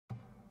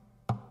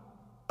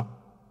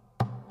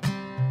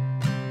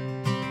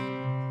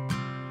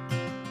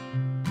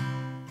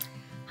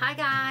Hi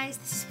guys,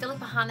 this is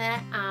Philippa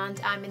Hanna and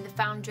I'm in the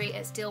Foundry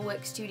at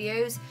Steelwork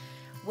Studios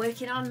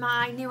working on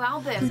my new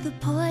album. With a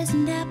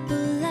poisoned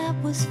apple I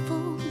was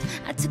fooled.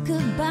 I took a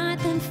bite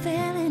then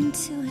fell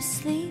into a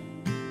sleep.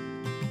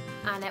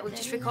 And we've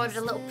just recorded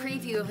a little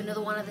preview of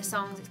another one of the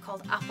songs. It's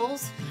called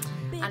Apples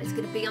and it's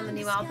going to be on the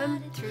new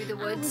album, Through the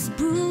Woods.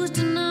 Bruised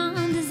and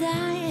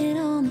undesired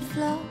on the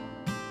floor,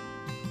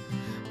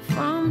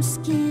 from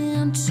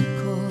skin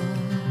to core.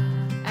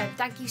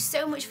 Thank you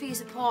so much for your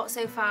support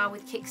so far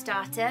with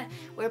Kickstarter.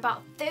 We're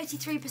about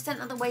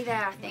 33% of the way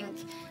there, I think,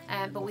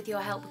 but with your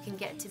help we can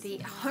get to be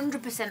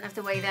 100% of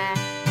the way there.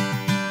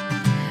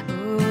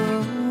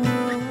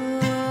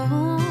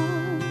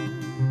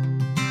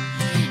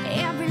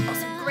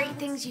 Lots of great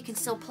things you can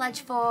still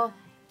pledge for.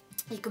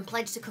 You can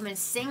pledge to come and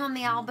sing on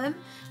the album,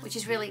 which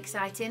is really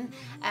exciting,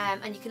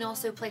 and you can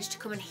also pledge to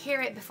come and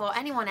hear it before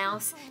anyone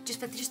else. Just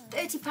for just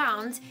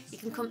 £30 you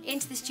can come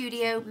into the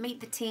studio,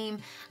 meet the team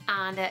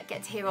and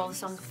get to hear all the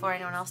songs before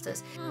anyone else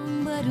does.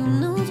 But who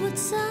knows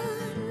what's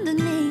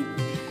underneath?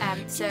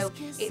 So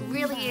it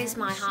really is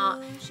my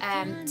heart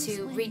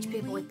to reach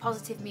people with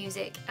positive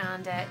music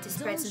and to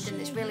spread something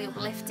that's really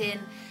uplifting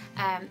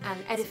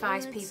and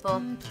edifies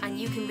people, and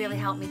you can really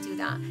help me do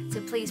that.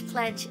 So please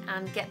pledge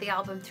and get the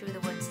album Through the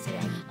Woods today.